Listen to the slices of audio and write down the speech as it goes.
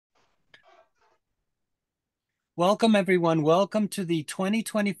Welcome, everyone. Welcome to the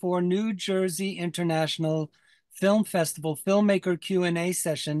 2024 New Jersey International Film Festival Filmmaker Q&A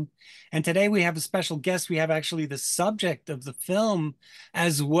session. And today we have a special guest. We have actually the subject of the film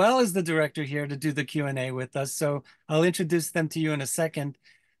as well as the director here to do the Q&A with us. So I'll introduce them to you in a second.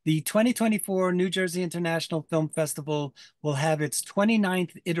 The 2024 New Jersey International Film Festival will have its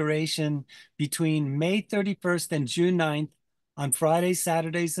 29th iteration between May 31st and June 9th on Fridays,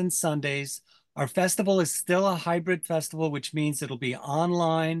 Saturdays, and Sundays. Our festival is still a hybrid festival, which means it'll be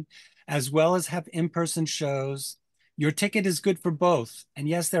online as well as have in-person shows. Your ticket is good for both. And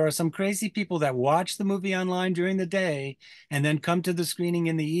yes, there are some crazy people that watch the movie online during the day and then come to the screening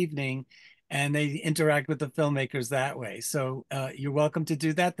in the evening and they interact with the filmmakers that way. So you're welcome to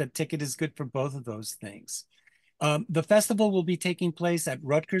do that. The ticket is good for both of those things. The festival will be taking place at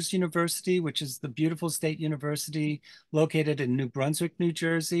Rutgers University, which is the beautiful state university located in New Brunswick, New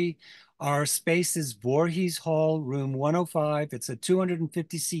Jersey. Our space is Voorhees Hall, room 105. It's a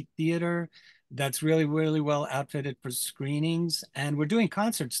 250-seat theater that's really, really well outfitted for screenings. And we're doing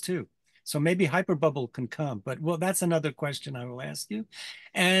concerts too. So maybe Hyperbubble can come, but well, that's another question I will ask you.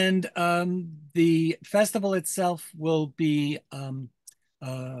 And the festival itself will be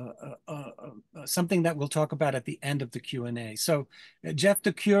something that we'll talk about at the end of the Q&A. So Jeff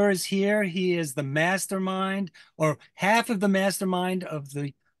DeCuir is here. He is the mastermind or half of the mastermind of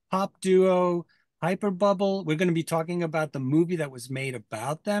the pop duo Hyperbubble. We're going to be talking about the movie that was made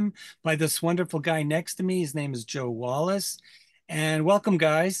about them by this wonderful guy next to me. His name is Joe Wallace. And welcome,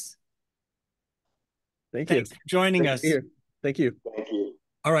 guys. Thanks for joining us. Thank you. Thank you.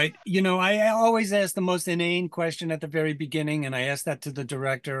 All right. You know, I always ask the most inane question at the very beginning, and I asked that to the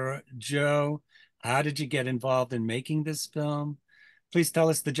director, Joe. How did you get involved in making this film? Please tell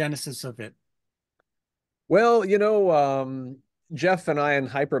us the genesis of it. Well, Jeff and I and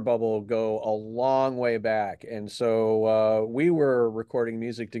Hyperbubble go a long way back. And so we were recording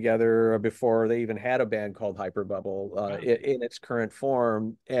music together before they even had a band called Hyperbubble in its current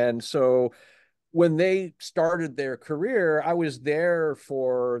form. And so when they started their career, I was there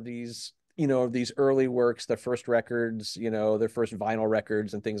for these early works, the first records, their first vinyl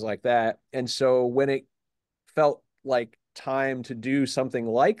records and things like that. And so when it felt like time to do something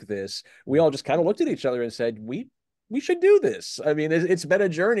like this, we all just kind of looked at each other and said, we should do this. I mean, it's been a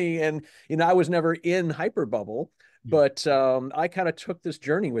journey, and I was never in Hyperbubble, but I kind of took this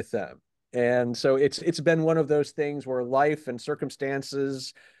journey with them. And so it's been one of those things where life and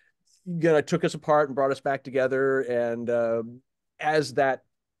circumstances took us apart and brought us back together. And as that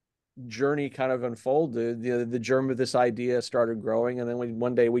journey kind of unfolded, the germ of this idea started growing. And then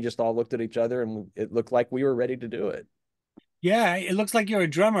one day we just all looked at each other and it looked like we were ready to do it. Yeah, it looks like you're a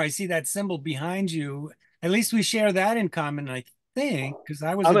drummer. I see that symbol behind you. At least we share that in common, I think, because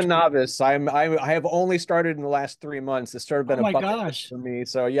I'm a novice. I have only started in the last 3 months. It's sort of been a bucket list for me.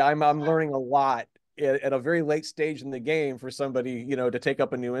 So yeah, I'm learning a lot at a very late stage in the game for somebody, to take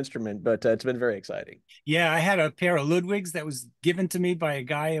up a new instrument, but it's been very exciting. Yeah, I had a pair of Ludwigs that was given to me by a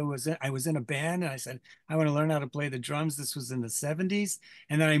guy I was in a band, and I said, I want to learn how to play the drums. This was in the 70s.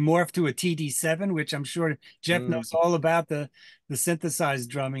 And then I morphed to a TD7, which I'm sure Jeff knows all about, the synthesized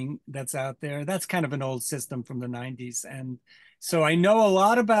drumming that's out there. That's kind of an old system from the 90s. And so I know a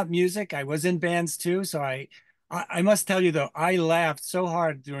lot about music. I was in bands too, so I must tell you, though, I laughed so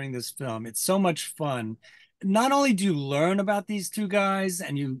hard during this film. It's so much fun. Not only do you learn about these two guys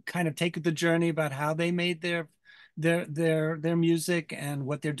and you kind of take the journey about how they made their music and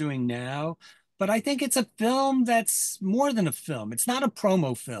what they're doing now, but I think it's a film that's more than a film. It's not a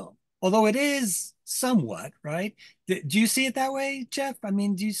promo film, although it is somewhat, right? Do you see it that way, Jeff? I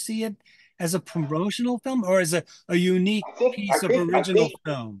mean, do you see it as a promotional film or as a unique piece of original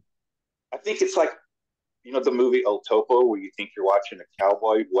film? I think it's like, the movie El Topo, where you think you're watching a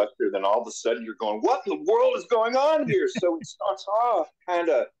cowboy western, then all of a sudden you're going, what in the world is going on here? So it starts off kind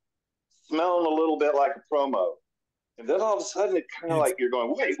of smelling a little bit like a promo. And then all of a sudden it kind of like you're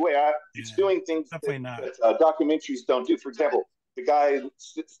going, wait, it's doing things that documentaries don't do. For example, the guy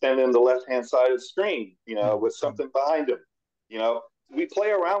standing on the left-hand side of the screen, with something behind him. We play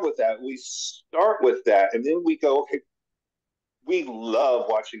around with that. We start with that, and then we go, okay, we love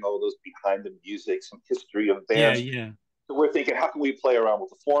watching all those behind the music, some history of bands. Yeah. So we're thinking, how can we play around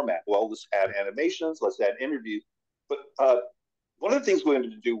with the format? Well, let's add animations, let's add interviews. But one of the things we wanted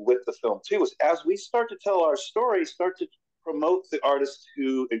to do with the film too is, as we start to tell our story, start to promote the artists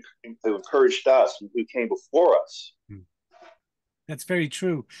who encouraged us and who came before us. That's very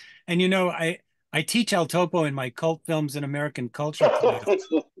true. And I teach El Topo in my Cult Films in American Culture class.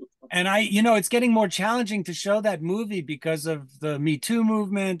 And it's getting more challenging to show that movie because of the Me Too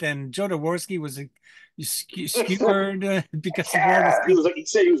movement, and Jodorowsky was skewered because of all this Cad. He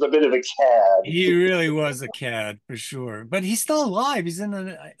said he was a bit of a cad. He really was a cad for sure, but he's still alive. He's in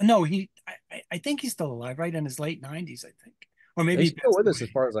a no. I think he's still alive, right in his late 90s, I think, or maybe he's still with us, as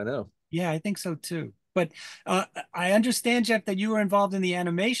far as I know. Yeah, I think so too. But I understand, Jeff, that you were involved in the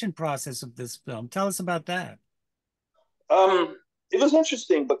animation process of this film. Tell us about that. It was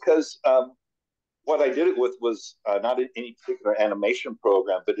interesting because what I did it with was not in any particular animation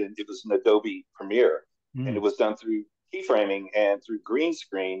program, but it was an Adobe Premiere, and it was done through keyframing and through green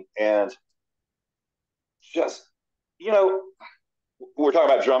screen, and just we're talking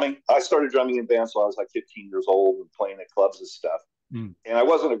about drumming. I started drumming in bands when I was like 15 years old and playing at clubs and stuff. And I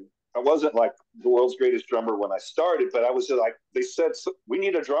wasn't like the world's greatest drummer when I started, but I was like, they said, we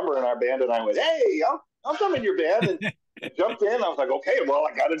need a drummer in our band. And I went, hey, I'll drum in your band. And jumped in. I was like, okay, well,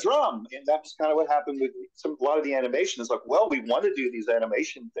 I got a drum. And that's kind of what happened with a lot of the animation. Is like, well, we want to do these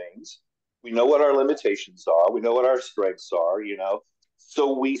animation things. We know what our limitations are. We know what our strengths are,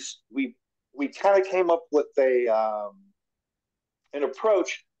 So we kind of came up with an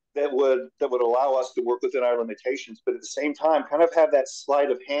approach that would allow us to work within our limitations, but at the same time kind of have that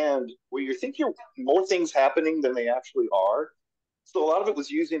sleight of hand where you think you're more things happening than they actually are. So a lot of it was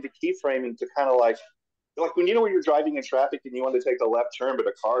using the keyframing to kind of like when when you're driving in traffic and you want to take a left turn, but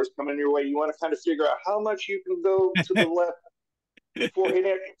a car is coming your way, you want to kind of figure out how much you can go to the left before hitting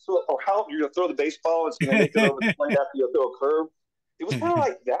it, or how you're going to throw the baseball, it's going to make it over the plate after you throw a curve. It was kind of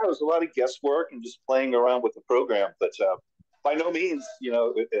like that. It was a lot of guesswork and just playing around with the program, but by no means,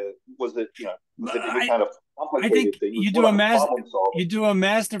 was it any kind of complicated thing. You do a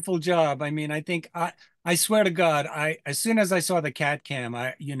masterful job. I mean, I think I swear to God, as soon as I saw the cat cam,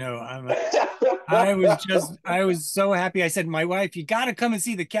 I was so happy. I said, my wife, you got to come and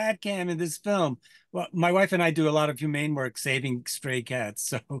see the cat cam in this film. Well, my wife and I do a lot of humane work saving stray cats.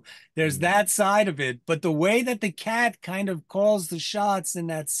 So there's that side of it. But the way that the cat kind of calls the shots in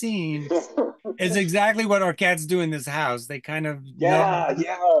that scene is exactly what our cats do in this house. They kind of yeah.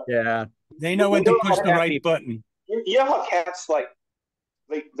 They know when to push the right button. You know how cats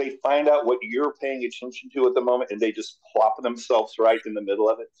they find out what you're paying attention to at the moment, and they just plop themselves right in the middle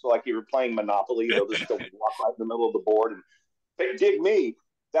of it. So like you were playing Monopoly, they'll just go walk right in the middle of the board and they dig me.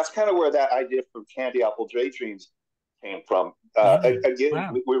 That's kind of where that idea from Candy Apple Daydreams came from.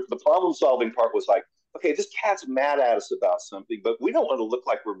 The problem solving part was like, okay, this cat's mad at us about something, but we don't want to look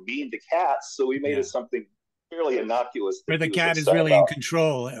like we're mean to cats, so we made it something fairly innocuous. Where the cat is really in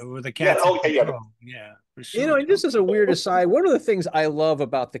control. Where the cat's in control. Yeah, for sure. And just as a weird aside, one of the things I love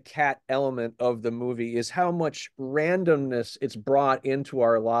about the cat element of the movie is how much randomness it's brought into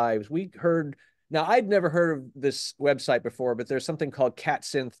our lives. Now I'd never heard of this website before, but there's something called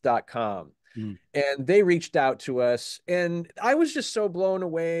catsynth.com. And they reached out to us, and I was just so blown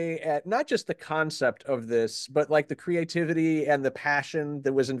away at not just the concept of this, but like the creativity and the passion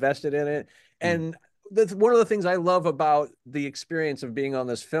that was invested in it. And one of the things I love about the experience of being on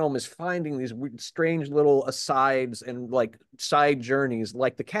this film is finding these strange little asides and like side journeys,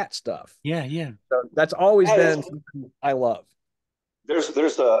 like the cat stuff. Yeah. So that's always been something I love. There's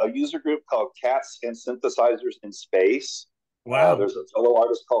a user group called Cats and Synthesizers in Space. Wow. There's a fellow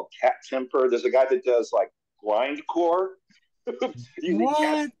artist called Cat Temper. There's a guy that does like grindcore.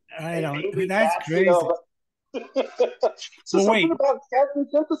 What? I don't. That's crazy. So something about cats and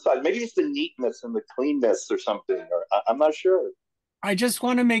synthesizers. Maybe it's the neatness and the cleanness or something. Or I'm not sure. I just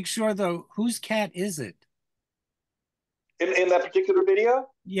want to make sure though. Whose cat is it? In that particular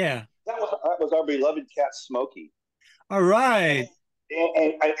video? Yeah. That was our beloved cat Smokey. All right.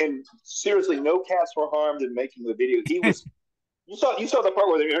 And seriously, no cats were harmed in making the video. He was. You saw the part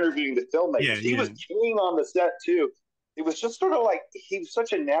where they're interviewing the filmmakers. Yeah, he was chewing on the set too. It was just sort of like he was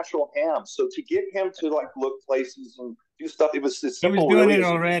such a natural ham. So to get him to like look places and do stuff, it was simple. He was doing it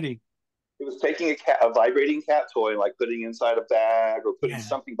already. It was taking a vibrating cat toy and like putting inside a bag or putting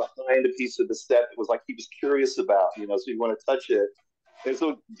something behind a piece of the set. It was like he was curious about, so you want to touch it. And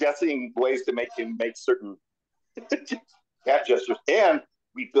so guessing ways to make him make certain cat gestures. And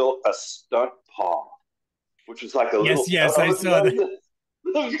we built a stunt paw, which is like a little. Yes, I saw that.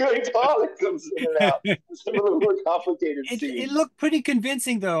 Little gray paw that comes in and out. It's a little more complicated scene. It looked pretty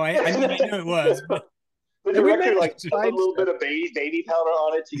convincing, though. I knew it was. But the director put a little bit of baby powder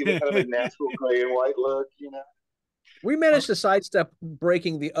on it to give it kind of a natural gray and white look, We managed to sidestep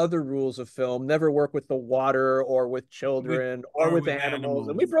breaking the other rules of film, never work with the water or with children or with animals.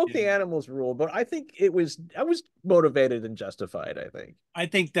 And we broke the animals rule, but I think I was motivated and justified, I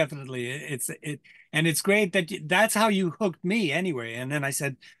think definitely and it's great that's how you hooked me anyway. And then I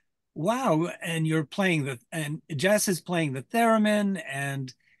said, wow. And you're playing and Jess is playing the theremin,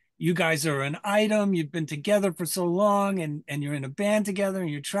 and you guys are an item. You've been together for so long, and you're in a band together, and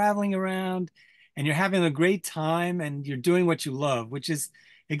you're traveling around, and you're having a great time, and you're doing what you love, which is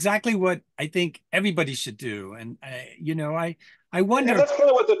exactly what I think everybody should do. And I And wonder. that's kind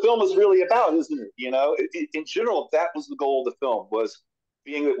of what the film is really about, isn't it? In general, that was the goal of the film, was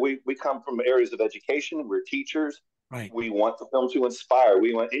being that we come from areas of education, we're teachers. Right. We want the film to inspire.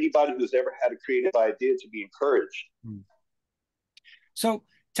 We want anybody who's ever had a creative idea to be encouraged. So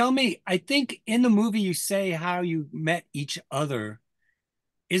tell me, I think in the movie you say how you met each other.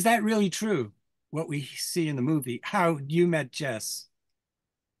 Is that really true? What we see in the movie, how you met Jess?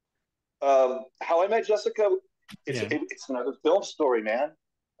 How I Met Jessica, Yeah. it's another film story, man.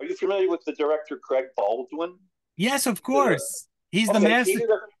 Are you familiar with the director Craig Baldwin? Yes, of course. He's the Okay, he master. did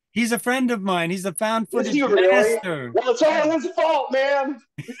a. He's a friend of mine. He's a found Is footage he really? master. Well, it's all his fault, man.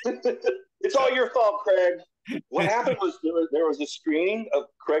 It's all your fault, Craig. What happened was there was a screening of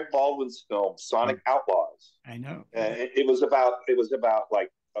Craig Baldwin's film Sonic Outlaws. I know. It was about like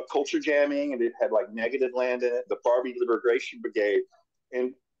a culture jamming, and it had like Negative Land in it, the Barbie Liberation Brigade,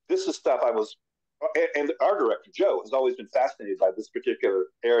 and this is stuff I was. And our director Joe has always been fascinated by this particular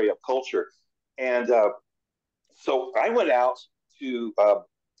area of culture, and so I went out to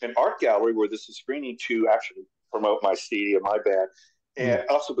an art gallery where this is screening to actually promote my CD and my band, and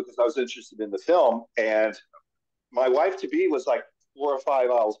also because I was interested in the film. And my wife to be was like 4 or 5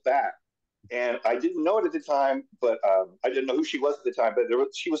 aisles back, and I didn't know it at the time, but I didn't know who she was at the time. But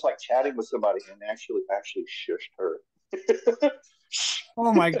she was like chatting with somebody, and actually shushed her.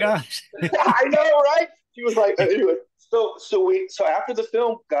 Oh my gosh. I know, right? She was like, anyway. So after the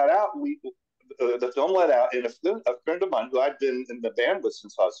film got out, the film let out, and a friend of mine who I'd been in the band with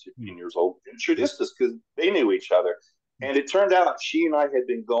since I was 15 years old introduced us because they knew each other. And it turned out she and I had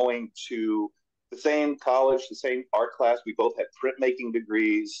been going to the same college, the same art class. We both had printmaking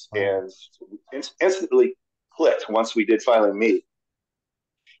degrees, and instantly clicked once we did finally meet.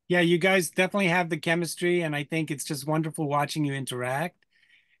 Yeah, you guys definitely have the chemistry, and I think it's just wonderful watching you interact.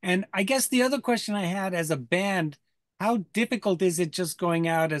 And I guess the other question I had, as a band, how difficult is it just going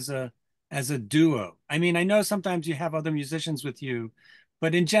out as a duo? I mean, I know sometimes you have other musicians with you,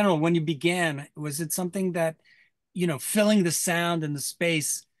 but in general, when you began, was it something that, filling the sound and the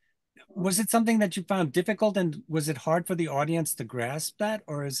space, was it something that you found difficult, and was it hard for the audience to grasp that?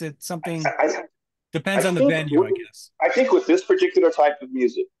 Or is it something, I, I depends on the think venue, I guess. I think with this particular type of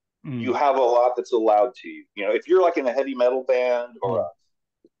music, you Mm, have a lot that's allowed to you. If you're like in a heavy metal band or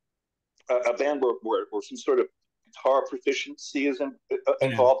mm, a band where some sort of guitar proficiency is yeah,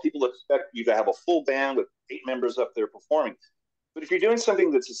 involved, people expect you to have a full band with 8 members up there performing. But if you're doing something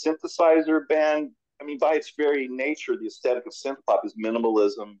that's a synthesizer band, I mean, by its very nature, the aesthetic of synth pop is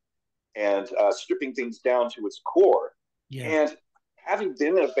minimalism and stripping things down to its core. yeah. And having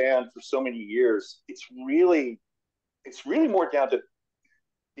been in a band for so many years, it's really more down to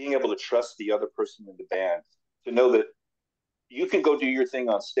being able to trust the other person in the band, to know that you can go do your thing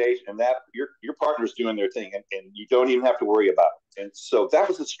on stage, and that your partner's doing their thing, and you don't even have to worry about it. And so that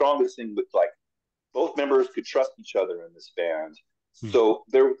was the strongest thing, with like both members could trust each other in this band. Mm, So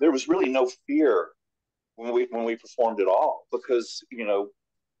there was really no fear when we performed at all, because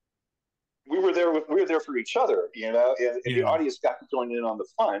we were there for each other, and the yeah. audience got to join in on the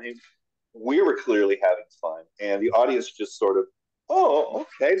fun, and we were clearly having fun, and the audience just sort of, oh,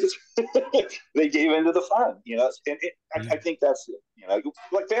 okay, they gave into the fun, and I think that's it,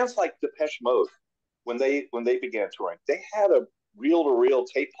 like bands like Depeche Mode, when they began touring, they had a reel-to-reel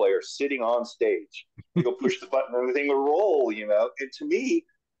tape player sitting on stage. You go push the button and everything will roll, and to me,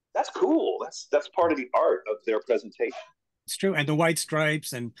 that's cool. That's part of the art of their presentation. It's true. And the White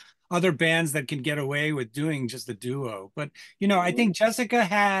Stripes and other bands that can get away with doing just a duo. But, I think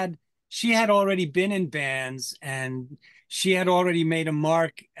Jessica she had already been in bands, and she had already made a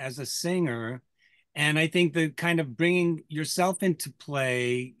mark as a singer. And I think the kind of bringing yourself into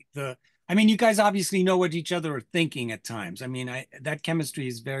play, I mean, you guys obviously know what each other are thinking at times. I mean, that chemistry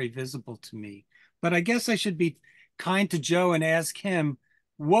is very visible to me. But I guess I should be kind to Joe and ask him,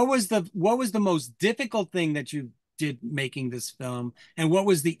 what was the most difficult thing that you did making this film, and what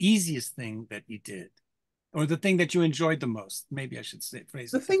was the easiest thing that you did, or the thing that you enjoyed the most? Maybe I should say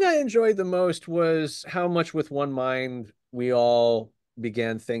phrase The it. thing I enjoyed the most was how much with one mind we all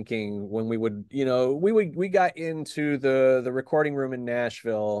began thinking when we got into the recording room in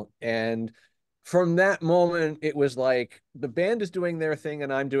Nashville, and from that moment it was like the band is doing their thing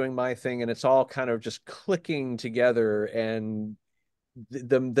and I'm doing my thing, and it's all kind of just clicking together. And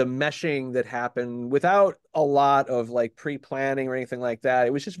the meshing that happened without a lot of like pre-planning or anything like that.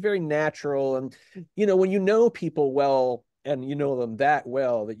 It was just very natural. And when you know people well and you know them that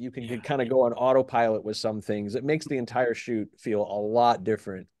well that you can kind of go on autopilot with some things, it makes the entire shoot feel a lot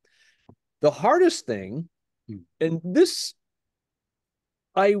different. The hardest thing, and this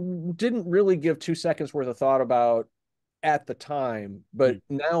I didn't really give 2 seconds worth of thought about at the time, but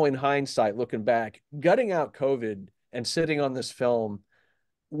now in hindsight, looking back, gutting out COVID and sitting on this film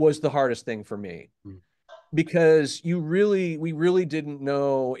was the hardest thing for me, because we really didn't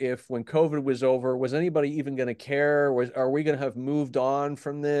know if, when COVID was over, was anybody even going to care? Are we going to have moved on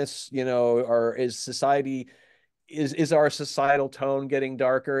from this? Or is our societal tone getting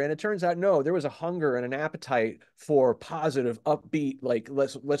darker? And it turns out, no, there was a hunger and an appetite for positive, upbeat, like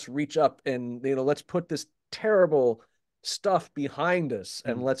let's reach up and, let's put this terrible stuff behind us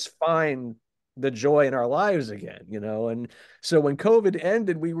and let's find the joy in our lives again, and so when COVID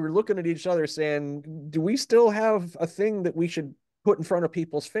ended, we were looking at each other saying, do we still have a thing that we should put in front of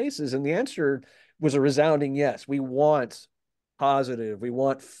people's faces? And the answer was a resounding yes. We want positive, we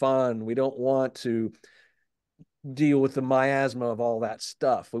want fun, we don't want to deal with the miasma of all that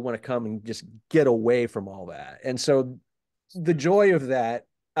stuff. We want to come and just get away from all that. And so the joy of that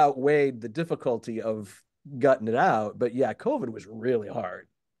outweighed the difficulty of gutting it out. But yeah, COVID was really hard.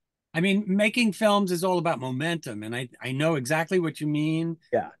 I mean, making films is all about momentum, and I know exactly what you mean.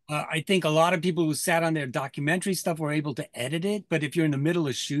 Yeah. I think a lot of people who sat on their documentary stuff were able to edit it, but if you're in the middle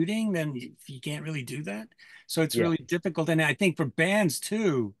of shooting, then you can't really do that. So it's really difficult. And I think for bands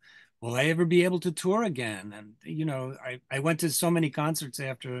too, will I ever be able to tour again? And, I went to so many concerts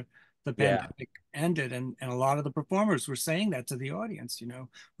after the pandemic ended, and a lot of the performers were saying that to the audience.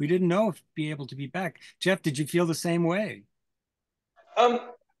 We didn't know if be able to be back. Jeff, did you feel the same way?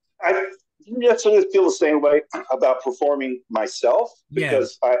 I didn't necessarily feel the same way about performing myself,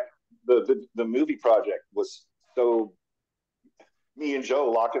 because the movie project was so, me and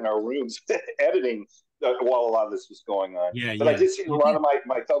Joe locked in our rooms editing while a lot of this was going on. But I did see a lot of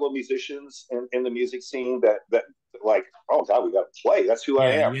my fellow musicians in the music scene that like, oh God, we got to play. That's who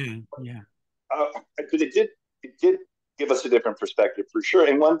I am. But it did give us a different perspective for sure.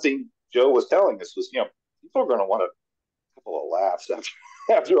 And one thing Joe was telling us was, people are going to want a couple of laughs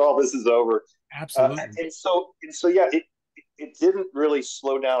after all this is over. Absolutely. And so yeah, it didn't really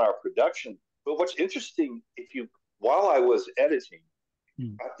slow down our production. But what's interesting, while I was editing,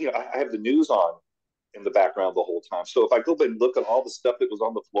 I have the news on in the background the whole time. So if I go back and look at all the stuff that was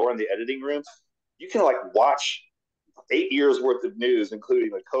on the floor in the editing room, you can like watch 8 years worth of news, including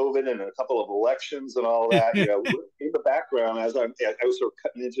the COVID and a couple of elections and all that, in the background as I was sort of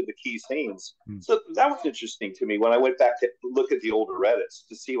cutting into the key scenes. So that was interesting to me when I went back to look at the older edits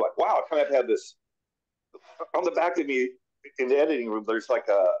to see like, wow, I kind of had this on the back of me in the editing room. There's like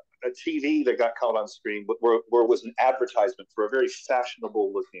a TV that got caught on screen, but where it was an advertisement for a very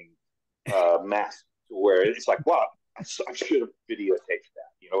fashionable looking mask, where it's like, wow, I should have videotaped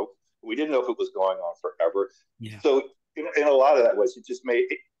that. We didn't know if it was going on forever. So in a lot of that ways, it just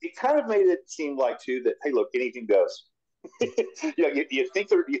it kind of made it seem like too that, hey, look, anything goes. You think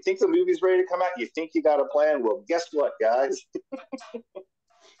the movie's ready to come out? You think you got a plan? Well, guess what, guys?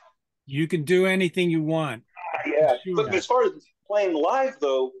 You can do anything you want. Sure. But as far as playing live,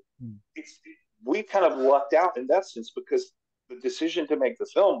 though, we kind of lucked out in that sense, because the decision to make the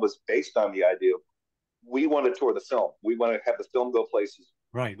film was based on the idea of, we want to tour the film. We want to have the film go places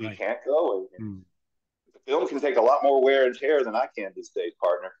we can't go. And the film can take a lot more wear and tear than I can these days,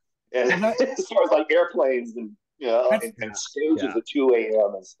 partner. And as far as like airplanes and and stages at 2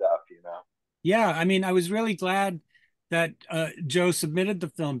 a.m. and stuff, Yeah, I mean, I was really glad that Joe submitted the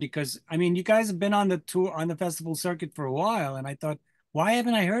film, because I mean, you guys have been on the tour, on the festival circuit for a while, and I thought, why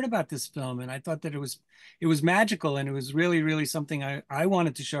haven't I heard about this film? And I thought that it was magical, and it was really, really something I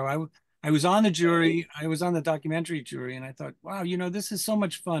wanted to show. I was on the jury, I was on the documentary jury, and I thought, wow, this is so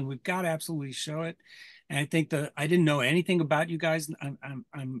much fun. We've got to absolutely show it. And I think that I didn't know anything about you guys.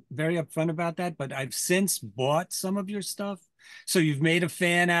 I'm very upfront about that, but I've since bought some of your stuff. So you've made a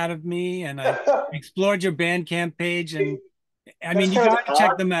fan out of me, and I explored your Bandcamp page, and I mean, you got to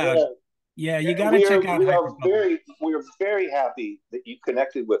check them out. Yeah, you got to check out. We are very happy that you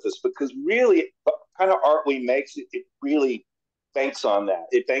connected with us, because really, the kind of art we make, it really banks on that.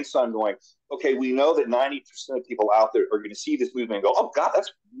 It banks on going, okay, we know that 90% of people out there are going to see this movie and go, oh God,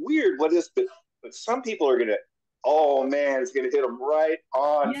 that's weird. What is this? But some people are going to, oh man, it's going to hit them right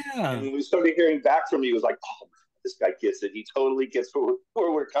on. Yeah. And we started hearing back from you, it was like, oh, this guy gets it. He totally gets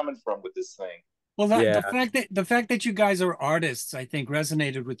where we're coming from with this thing. Well, Yeah. the fact that you guys are artists, I think,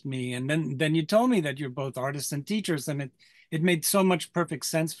 resonated with me. And then you told me that you're both artists and teachers, and it made so much perfect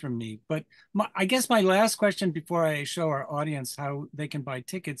sense for me. But I guess my last question before I show our audience how they can buy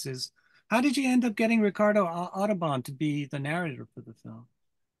tickets is, how did you end up getting Ricardo Autobahn to be the narrator for the film?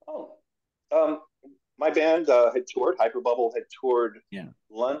 Oh, um, my band had toured. Hyperbubble had toured Yeah.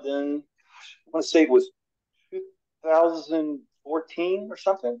 London. Gosh, I want to say it was 2014 or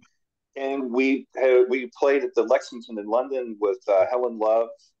something. And we played at the Lexington in London with Helen Love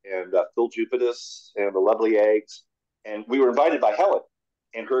and Phil Jupitus and the Lovely Eggs, and we were invited by Helen,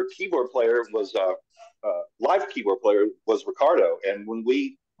 and her keyboard player was live keyboard player was Ricardo. And when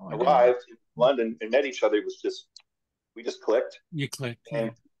we arrived in London and met each other, it was just we just clicked. You clicked,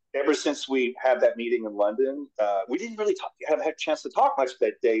 and ever since we had that meeting in London, we didn't really have had a chance to talk much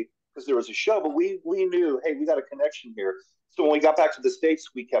that day because there was a show, but we knew, hey, we got a connection here. So when we got back to the States,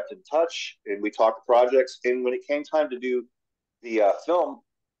 we kept in touch and we talked projects. And when it came time to do the film,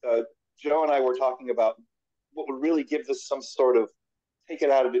 Joe and I were talking about what would really give this some sort of take it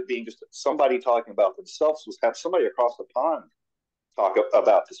out of it being just somebody talking about themselves, was have somebody across the pond talk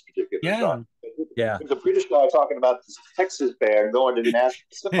about this particular genre. Yeah. There's a British guy talking about this Texas band going to Nashville,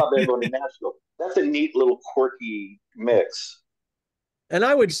 synth-pop band going to Nashville. That's a neat little quirky mix. And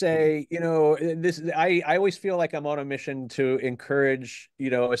I would say, you know, I always feel like I'm on a mission to encourage, you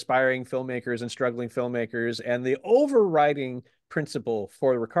know, aspiring filmmakers and struggling filmmakers. And the overriding principle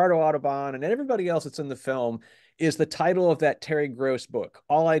for Ricardo Autobahn and everybody else that's in the film is the title of that Terry Gross book,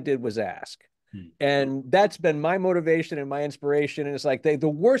 All I Did Was Ask. And that's been my motivation and my inspiration. And it's like the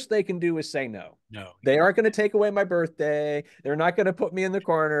worst they can do is say no. No. They aren't going to take away my birthday. They're not going to put me in the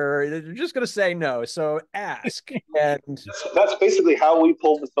corner. They're just going to say no. So ask. And that's basically how we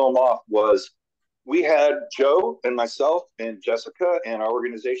pulled the film off. Was we had Joe and myself and Jessica and our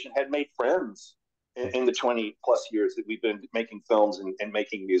organization had made friends in the 20 plus years that we've been making films and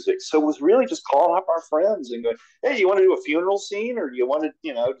making music. So it was really just calling up our friends and going, hey, you want to do a funeral scene, or you want to,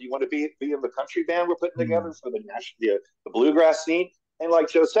 do you want to be in the country band we're putting together for the bluegrass scene? And like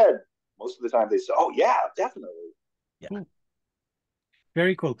Joe said, most of the time they say, oh yeah, definitely. Yeah. Cool.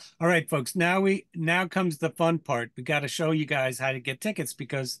 Very cool. All right, folks. Now comes the fun part. We got to show you guys how to get tickets,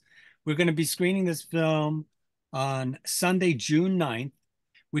 because we're going to be screening this film on Sunday, June 9th,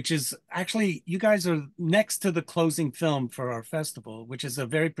 which is actually, you guys are next to the closing film for our festival, which is a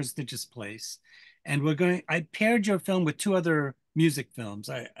very prestigious place. And I paired your film with two other music films.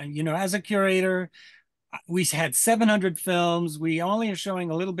 You know, as a curator, we had 700 films. We only are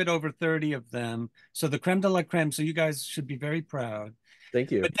showing a little bit over 30 of them. So the creme de la creme. So you guys should be very proud.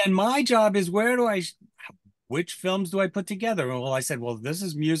 Thank you. But then my job is, which films do I put together? Well, I said, well, this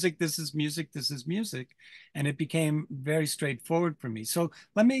is music, this is music, this is music. And it became very straightforward for me. So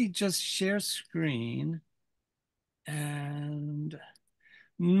let me just share screen. And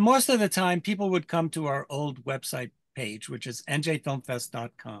most of the time, people would come to our old website page, which is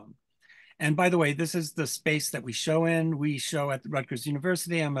njfilmfest.com. And by the way, this is the space that we show in. We show at Rutgers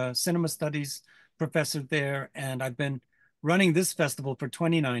University. I'm a cinema studies professor there, and I've been running this festival for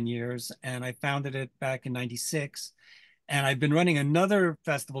 29 years, and I founded it back in 96. And I've been running another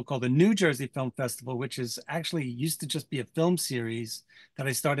festival called the New Jersey Film Festival, which is actually used to just be a film series that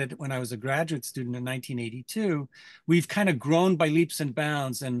I started when I was a graduate student in 1982. We've kind of grown by leaps and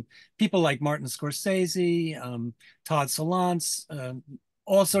bounds, and people like Martin Scorsese, Todd Solondz,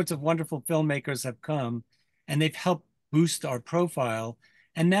 all sorts of wonderful filmmakers have come, and they've helped boost our profile.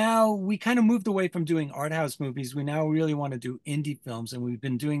 And now we kind of moved away from doing art house movies. We now really want to do indie films, and we've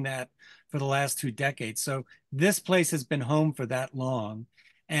been doing that for the last 2 decades. So this place has been home for that long.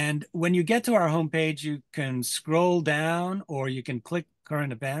 And when you get to our homepage, you can scroll down or you can click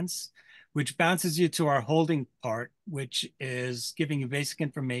current events, which bounces you to our holding part, which is giving you basic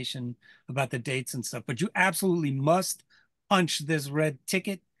information about the dates and stuff. But you absolutely must punch this red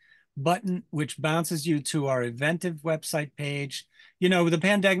ticket button, which bounces you to our Eventive website page. You know,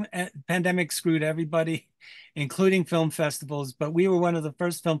 the pandemic screwed everybody, including film festivals, but we were one of the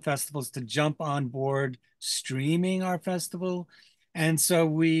first film festivals to jump on board streaming our festival. And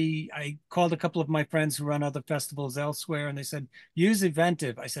so I called a couple of my friends who run other festivals elsewhere, and they said, use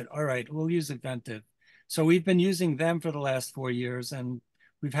Eventive. I said, all right, we'll use Eventive. So we've been using them for the last 4 years, and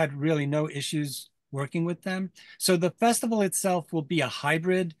we've had really no issues working with them. So the festival itself will be a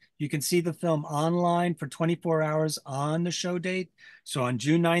hybrid. You can see the film online for 24 hours on the show date. So on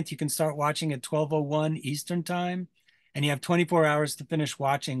June 9th, you can start watching at 12:01 Eastern time, and you have 24 hours to finish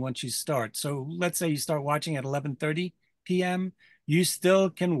watching once you start. So let's say you start watching at 11:30 p.m. You still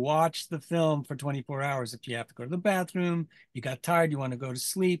can watch the film for 24 hours. If you have to go to the bathroom, you got tired, you want to go to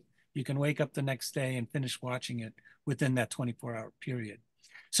sleep, You can wake up the next day and finish watching it within that 24-hour period.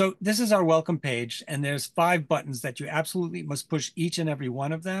 So this is our welcome page, and there's 5 buttons that you absolutely must push each and every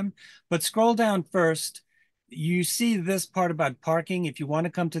one of them. But scroll down first. You see this part about parking. If you want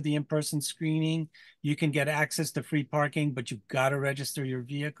to come to the in-person screening, you can get access to free parking, but you've got to register your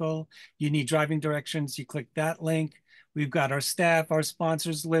vehicle. You need driving directions. You click that link. We've got our staff, our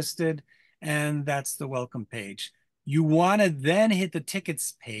sponsors listed, and that's the welcome page. You want to then hit the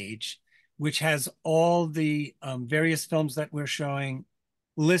tickets page, which has all the various films that we're showing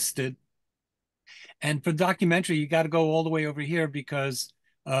listed. And for documentary, you got to go all the way over here because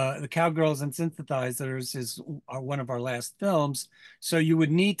the Cowgirls and Synthesizers are one of our last films. So you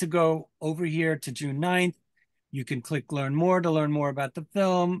would need to go over here to June 9th. You can click learn more to learn more about the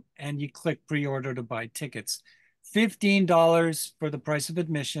film, and you click pre-order to buy tickets. $15 for the price of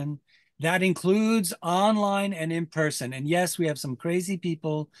admission. That includes online and in person. And yes, we have some crazy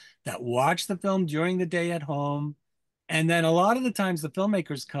people that watch the film during the day at home. And then a lot of the times the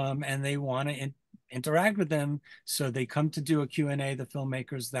filmmakers come and they want to interact with them. So they come to do a Q&A, the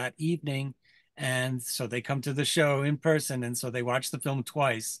filmmakers, that evening. And so they come to the show in person. And so they watch the film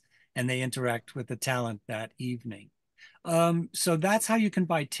twice and they interact with the talent that evening. So that's how you can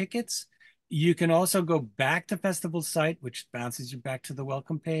buy tickets. You can also go back to festival site, which bounces you back to the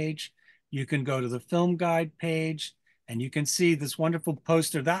welcome page. You can go to the film guide page, and you can see this wonderful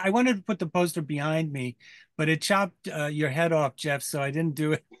poster. That I wanted to put the poster behind me, but it chopped your head off, Jeff, so I didn't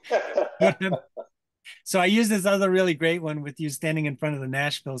do it. So I used this other really great one with you standing in front of the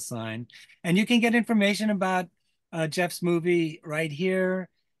Nashville sign. And you can get information about Jeff's movie right here.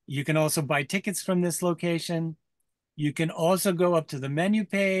 You can also buy tickets from this location. You can also go up to the menu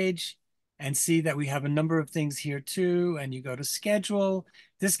page and see that we have a number of things here too. And you go to schedule.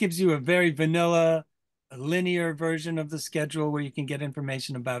 This gives you a very vanilla, linear version of the schedule where you can get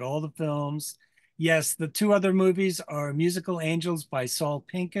information about all the films. Yes, the 2 other movies are Musical Angels by Saul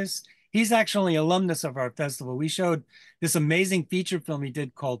Pincus. He's actually an alumnus of our festival. We showed this amazing feature film he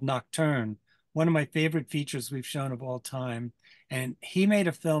did called Nocturne, one of my favorite features we've shown of all time. And he made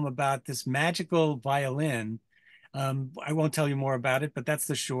a film about this magical violin. I won't tell you more about it, but that's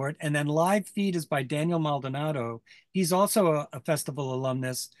the short. And then Live Feed is by Daniel Maldonado. He's also a festival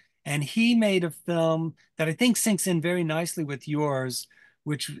alumnus, and he made a film that I think syncs in very nicely with yours,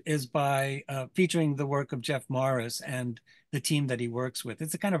 which is by featuring the work of Jeff Morris and the team that he works with.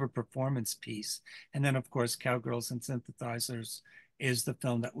 It's a kind of a performance piece. And then, of course, Cowgirls and Synthesizers is the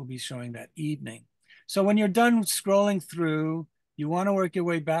film that we'll be showing that evening. So when you're done scrolling through, you want to work your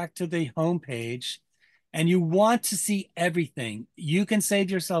way back to the homepage, and you want to see everything. You can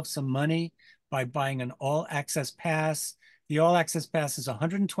save yourself some money by buying an all-access pass. The all-access pass is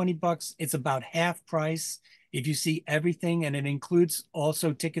 $120. It's about half price if you see everything, and it includes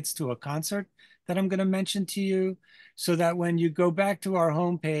also tickets to a concert that I'm going to mention to you, so that when you go back to our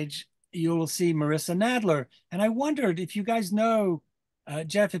homepage, you will see Marissa Nadler. And I wondered if you guys know,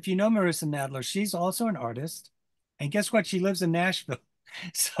 Jeff, if you know Marissa Nadler, she's also an artist. And guess what? She lives in Nashville.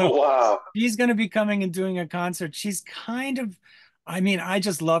 So Oh, wow. she's going to be coming and doing a concert. She's kind of, I mean, I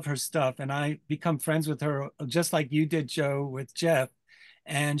just love her stuff, and I become friends with her just like you did, Joe, with Jeff.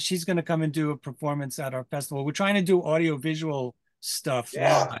 And she's going to come and do a performance at our festival. We're trying to do audio visual stuff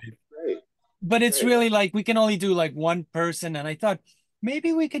live, Great. but it's Great. really like we can only do like one person. And I thought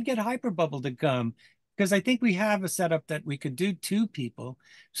maybe we could get Hyperbubble to come, because I think we have a setup that we could do 2 people.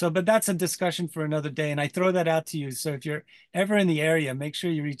 So, but that's a discussion for another day. And I throw that out to you. So if you're ever in the area, make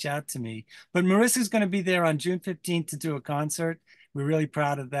sure you reach out to me. But Marissa's going to be there on June 15th to do a concert. We're really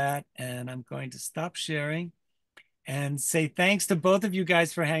proud of that. And I'm going to stop sharing and say thanks to both of you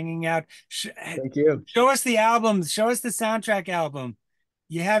guys for hanging out. Thank you. Show us the album. Show us the soundtrack album.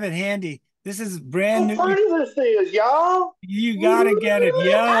 You have it handy. This is brand new. How pretty this is, y'all. You got to get it.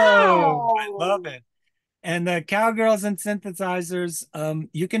 Yo, Ow. I love it. And the Cowgirls and Synthesizers,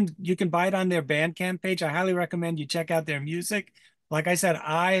 you can buy it on their Bandcamp page. I highly recommend you check out their music. Like I said,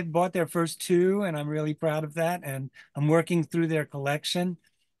 I bought their first 2, and I'm really proud of that. And I'm working through their collection.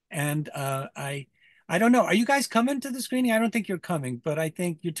 And I don't know. Are you guys coming to the screening? I don't think you're coming, but I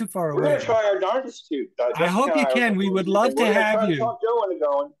think you're too far We're away. going to try our darndest to. I hope you can. We would love to have you. Talk Joe into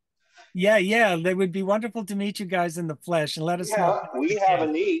going. Yeah, it would be wonderful to meet you guys in the flesh, and let us know. We have a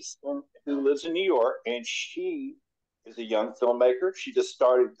niece who lives in New York, and she is a young filmmaker. She just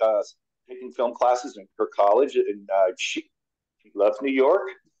started taking film classes in her college, and she loves New York,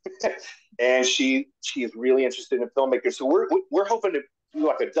 and she's really interested in filmmakers. So we're hoping to do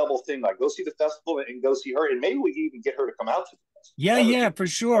like a double thing, like go see the festival and go see her, and maybe we can even get her to come out to the festival. Yeah, for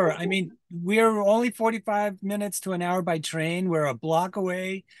sure. I mean, we're only 45 minutes to an hour by train. We're a block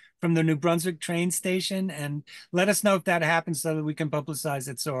away from the New Brunswick train station, and let us know if that happens so that we can publicize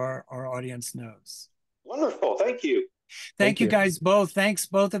it so our audience knows. Wonderful. Thank you. Thank you guys both. Thanks,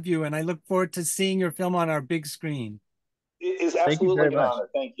 both of you. And I look forward to seeing your film on our big screen. It is absolutely an honor.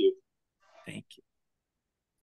 Thank you. Thank you.